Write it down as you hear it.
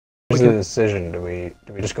What's the decision? Do we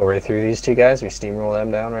just go right through these two guys? We steamroll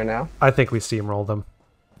them down right now? I think we steamroll them.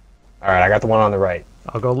 Alright, I got the one on the right.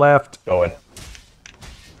 I'll go left. Going.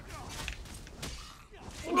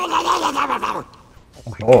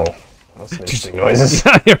 Oh, those interesting noises.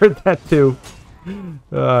 I heard that too.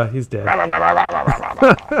 He's dead.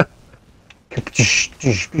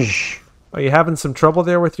 Are you having some trouble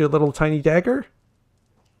there with your little tiny dagger?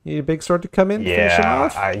 You need a big sword to come in? Finish him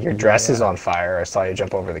off? Your dress is on fire. I saw you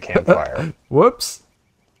jump over the campfire. Whoops.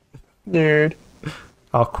 Dude.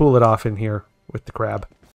 I'll cool it off in here with the crab.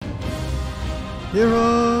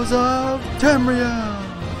 Heroes of Tamriel!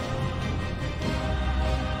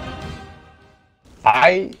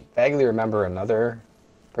 I vaguely remember another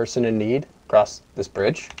person in need across this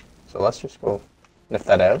bridge. So let's just go sniff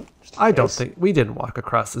that out. I don't think... We didn't walk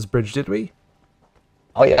across this bridge, did we?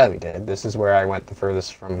 Oh yeah, we did. This is where I went the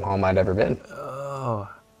furthest from home I'd ever been. Oh.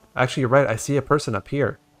 Actually, you're right. I see a person up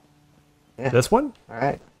here. Yeah. This one?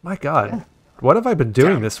 Alright. My god. Yeah. What have I been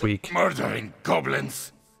doing this week? Murdering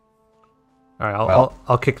goblins. Alright,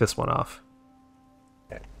 I'll kick this one off.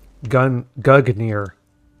 Okay. Gugnir.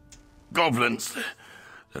 Goblins.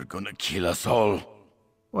 They're gonna kill us all.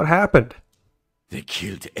 What happened? They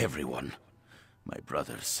killed everyone. My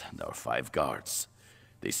brothers and our 5 guards.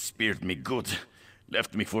 They speared me good,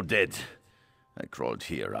 left me for dead. I crawled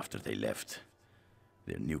here after they left.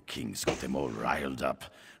 Their new kings got them all riled up,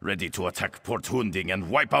 ready to attack Port Hunding and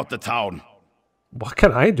wipe out the town. What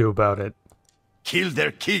can I do about it? Kill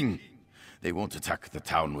their king. They won't attack the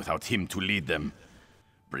town without him to lead them.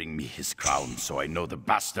 Bring me his crown so I know the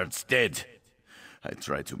bastard's dead. I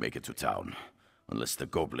try to make it to town, unless the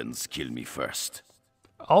goblins kill me first.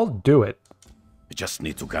 I'll do it. I just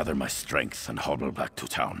need to gather my strength and hobble back to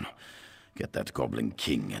town. Get that goblin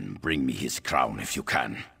king and bring me his crown if you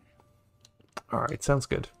can. Alright, sounds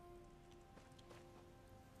good.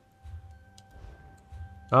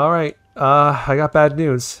 Alright, I got bad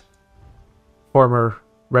news. Former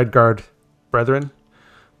Redguard brethren.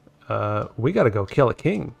 We gotta go kill a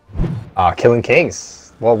king. Killing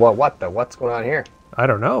kings. Well, what's going on here? I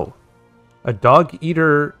don't know. A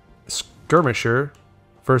dog-eater skirmisher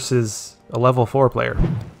versus a level 4 player.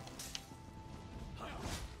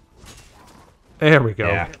 There we go.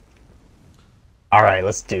 Yeah. Alright,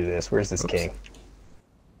 let's do this. Where's this king?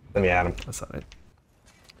 Let me at him. That's not it.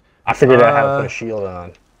 I figured out how to put a shield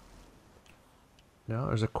on. No,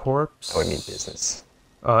 there's a corpse. Oh, I mean business.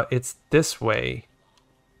 It's this way.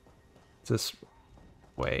 It's this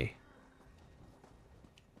way.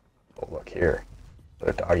 Oh, look here.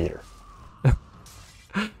 A dog eater.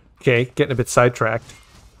 Okay, getting a bit sidetracked.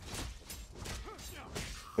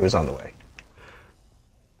 It was on the way.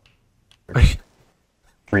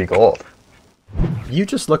 3 gold. You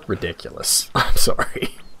just look ridiculous. I'm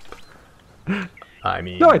sorry. I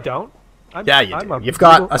mean... No, I don't. Yeah, you do. You've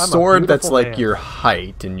got a sword that's like your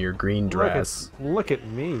height in your green dress. Look at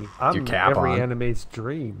me. I'm your cap every on. anime's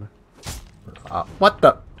dream. What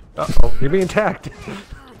the? Uh-oh, you're being attacked.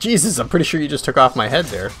 Jesus, I'm pretty sure you just took off my head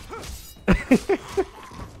there.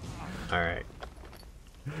 Alright.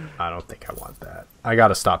 I don't think I want that. I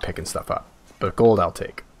gotta stop picking stuff up. But gold I'll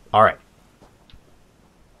take. Alright.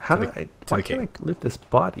 Why can't I loot this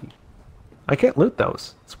body? I can't loot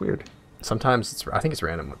those. It's weird. Sometimes I think it's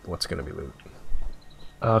random what's gonna be loot.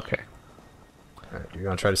 Okay. Alright, you're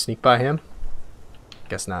gonna try to sneak by him?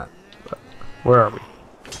 Guess not. Where are we?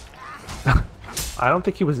 I don't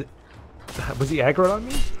think he was... Was he aggroed on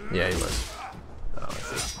me? Yeah, he was. Oh, I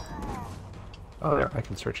see. Oh, there. I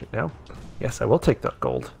can search it now. Yes, I will take the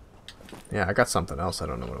gold. Yeah, I got something else. I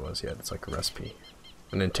don't know what it was yet. It's like a recipe.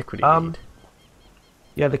 An antiquity mead.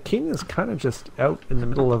 Yeah, the king is kind of just out in the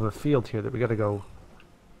middle of a field here that we gotta go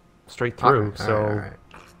straight through, so... All right.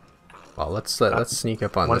 Well, let's sneak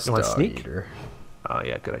up on this dog eater. Oh,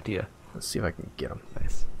 yeah, good idea. Let's see if I can get him.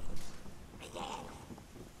 Nice.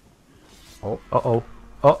 Oh. Uh-oh.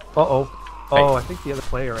 Oh, uh-oh. Oh, I think the other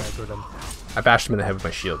player aggroed him. I bashed him in the head with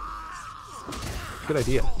my shield. Good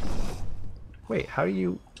idea. Wait, how do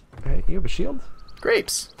you... You have a shield?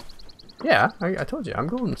 Grapes! Yeah, I told you. I'm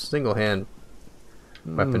going single-hand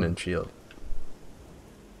weapon and shield.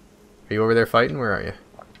 Are you over there fighting? Where are you?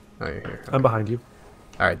 Oh, you're here. I'm behind you.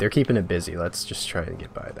 Alright, they're keeping it busy. Let's just try to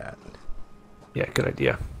get by that. Yeah, good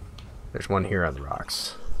idea. There's one here on the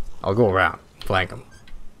rocks. I'll go around. Flank him.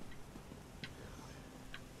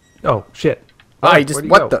 Oh, shit. Ah, he just...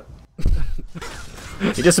 What the...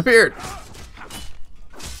 He disappeared!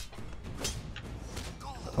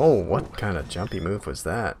 Oh, what kind of jumpy move was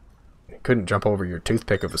that? You couldn't jump over your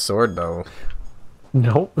toothpick of a sword, though.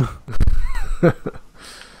 Nope.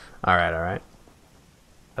 Alright, alright.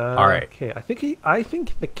 All right. Okay, I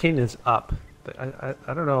think the king is up. I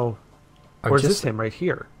don't know. Or is this him right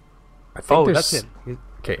here? I think that's him.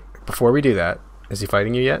 Okay, before we do that, is he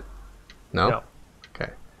fighting you yet? No? No.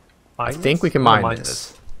 Okay. I think we can mine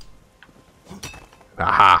this.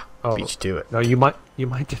 Aha! Beat you to it. No, you mined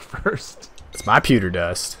it first. It's my pewter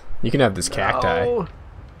dust. You can have this cacti. No,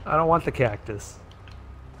 I don't want the cactus.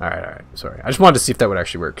 Alright. Sorry. I just wanted to see if that would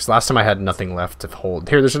actually work, because last time I had nothing left to hold.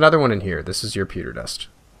 Here, there's another one in here. This is your pewter dust.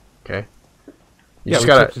 Okay? You just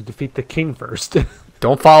gotta have to defeat the king first.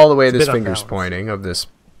 Don't follow the way this finger's pointing of this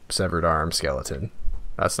severed arm skeleton.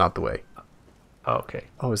 That's not the way. Okay.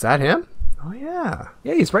 Oh, is that him? Oh, yeah.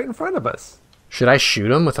 Yeah, he's right in front of us. Should I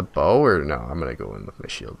shoot him with a bow, or no? I'm gonna go in with my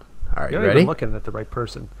shield. All right, You're you not ready? even looking at the right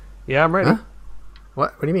person. Yeah, I'm ready. Huh?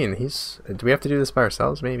 What do you mean? Do we have to do this by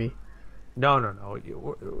ourselves? Maybe. No.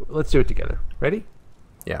 Let's do it together. Ready?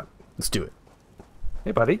 Yeah, let's do it.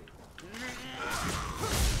 Hey, buddy.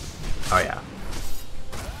 Oh yeah.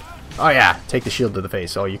 Oh yeah. Take the shield to the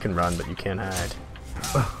face. Oh, you can run, but you can't hide.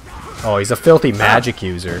 Oh, he's a filthy magic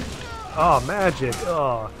user. Oh, magic.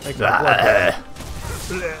 Oh, make my blood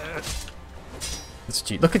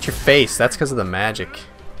Look at your face. That's because of the magic.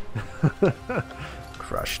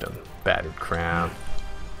 Crushed him. Battered crown.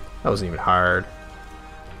 That wasn't even hard.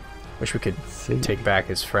 Wish we could take back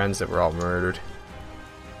his friends that were all murdered.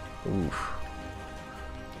 Oof.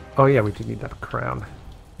 Oh yeah, we do need that crown.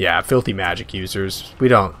 Yeah, filthy magic users. We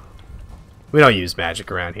don't use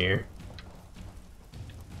magic around here.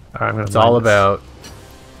 All right, it's all about,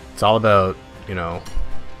 you know,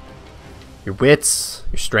 your wits,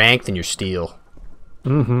 your strength, and your steel.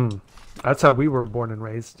 Mm-hmm. That's how we were born and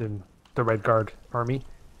raised in the Red Guard army.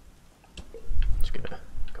 Just gonna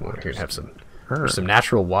come over here and have some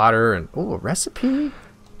natural water and a recipe.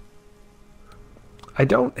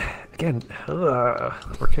 Again,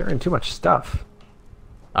 we're carrying too much stuff.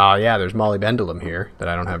 Oh yeah, there's molybdenum here that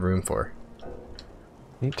I don't have room for.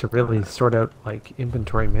 Need to really sort out like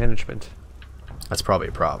inventory management. That's probably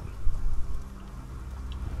a problem.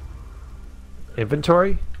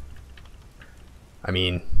 Inventory? I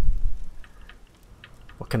mean,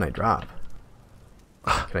 what can I drop?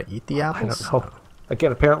 Can I eat the apples? I don't know.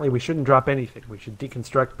 Again, apparently we shouldn't drop anything. We should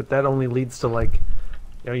deconstruct, but that only leads to like,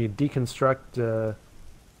 you deconstruct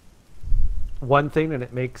one thing and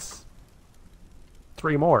it makes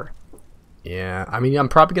 3 more. Yeah, I mean, I'm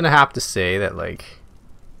probably gonna have to say that like,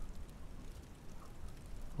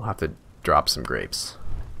 I'll have to drop some grapes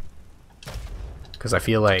because I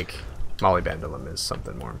feel like molybdenum is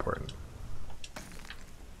something more important.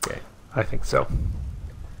 Okay, I think so.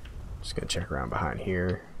 Just gonna check around behind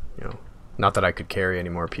here. You know, not that I could carry any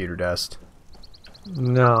more pewter dust.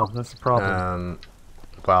 No, that's the problem.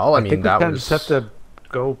 Well, I mean, think that we was. just have to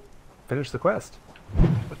go finish the quest.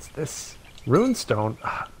 What's this? Runestone.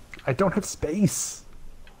 I don't have space.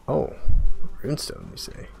 Oh, runestone, you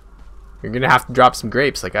say? You're gonna have to drop some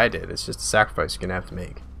grapes like I did. It's just a sacrifice you're gonna have to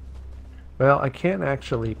make. Well, I can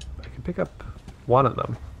pick up one of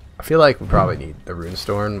them. I feel like we probably need the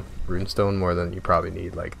runestone more than you probably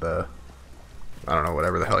need like the, I don't know,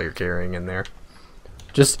 whatever the hell you're carrying in there.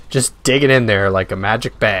 Just dig it in there like a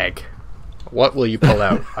magic bag. What will you pull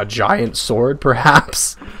out? A giant sword,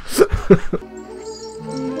 perhaps?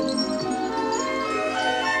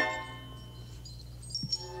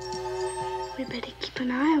 We better keep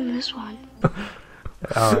an eye on this one.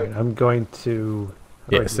 All right, I'm going to.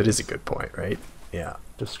 Yes, it is a good point, right? Yeah.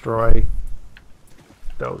 Destroy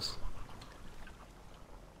those.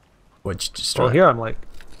 What'd you destroy? Well, here I'm like,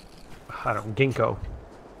 I don't ginkgo.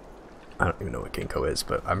 I don't even know what ginkgo is,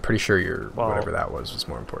 but I'm pretty sure whatever that was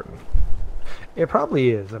more important. It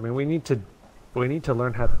probably is. I mean, we need to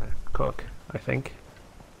learn how to cook, I think.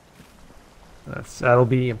 That'll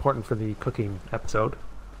be important for the cooking episode.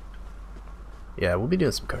 Yeah, we'll be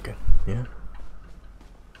doing some cooking. Yeah.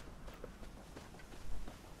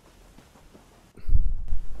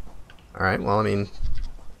 All right. Well, I mean,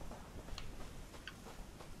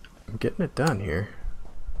 I'm getting it done here.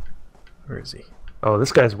 Where is he? Oh,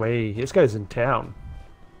 this guy's in town.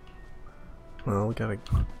 Well, we gotta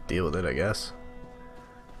deal with it, I guess.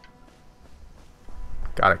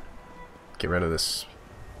 Gotta get rid of this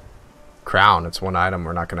crown. It's one item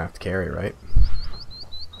we're not gonna have to carry, right?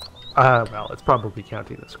 Well, it's probably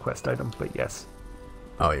counting this quest item, but yes.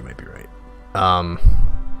 Oh, you might be right.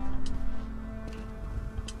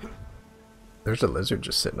 There's a lizard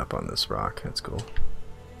just sitting up on this rock. That's cool.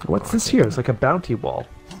 What's this here? It's like a bounty wall.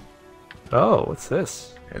 Oh, what's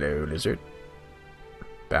this? Hello, lizard.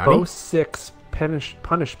 Bounty? Bow 6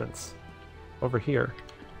 punishments. Over here.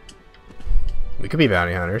 We could be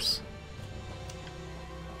bounty hunters.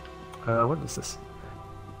 What is this?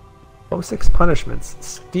 Bosek's punishments.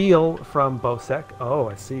 Steal from Bosek. Oh,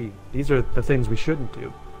 I see. These are the things we shouldn't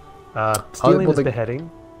do. Stealing is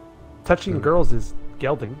beheading. Touching girls is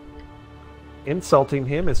gelding. Insulting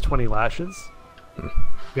him is 20 lashes. If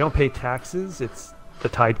you don't pay taxes, it's the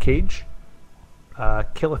tide cage.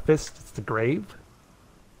 Kill a fist, it's the grave.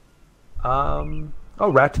 Oh,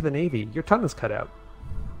 rat to the navy. Your tongue is cut out.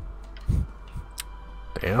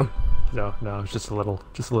 Damn. No, it's just a little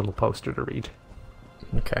poster to read.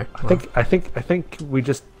 Okay. I think we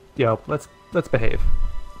just, let's behave.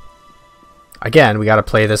 Again, we got to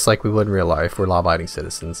play this like we would in real life. We're law-abiding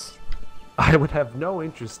citizens. I would have no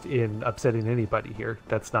interest in upsetting anybody here.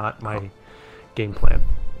 That's not my game plan.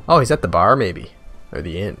 Oh, he's at the bar, maybe, or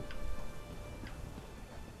the inn.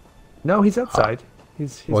 No, he's outside.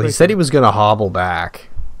 He's well, he right said there. he was gonna hobble back.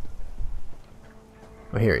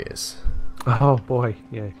 Oh, here he is. Oh boy,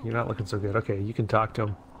 yeah, you're not looking so good. Okay, you can talk to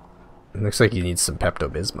him. It looks like he needs some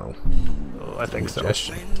Pepto-Bismol. Oh, I think so.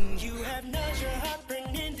 Indigestion.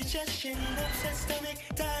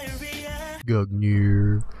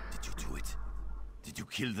 Gugnir. Did you do it? Did you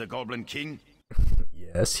kill the Goblin King?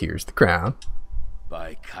 Yes, here's the crown.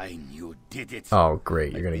 By Kain, you did it. Oh,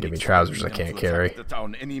 great. You're going to give me trousers I can't carry. The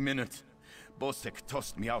town any minute. Bosek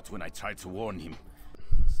tossed me out when I tried to warn him.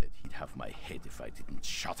 Said he'd have my head if I didn't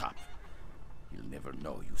shut up. He'll never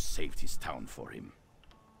know you saved his town for him.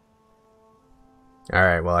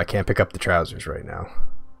 Alright, well, I can't pick up the trousers right now.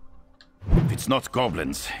 If it's not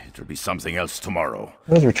goblins, it'll be something else tomorrow.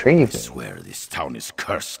 It was retrieved. I swear this town is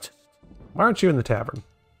cursed. Why aren't you in the tavern?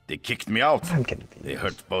 They kicked me out. I'm gonna be They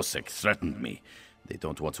hurt Bosek, threatened me. They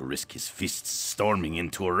don't want to risk his fists storming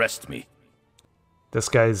in to arrest me. This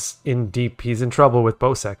guy's in deep. He's in trouble with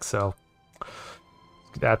Bosek, so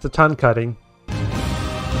that's a ton cutting.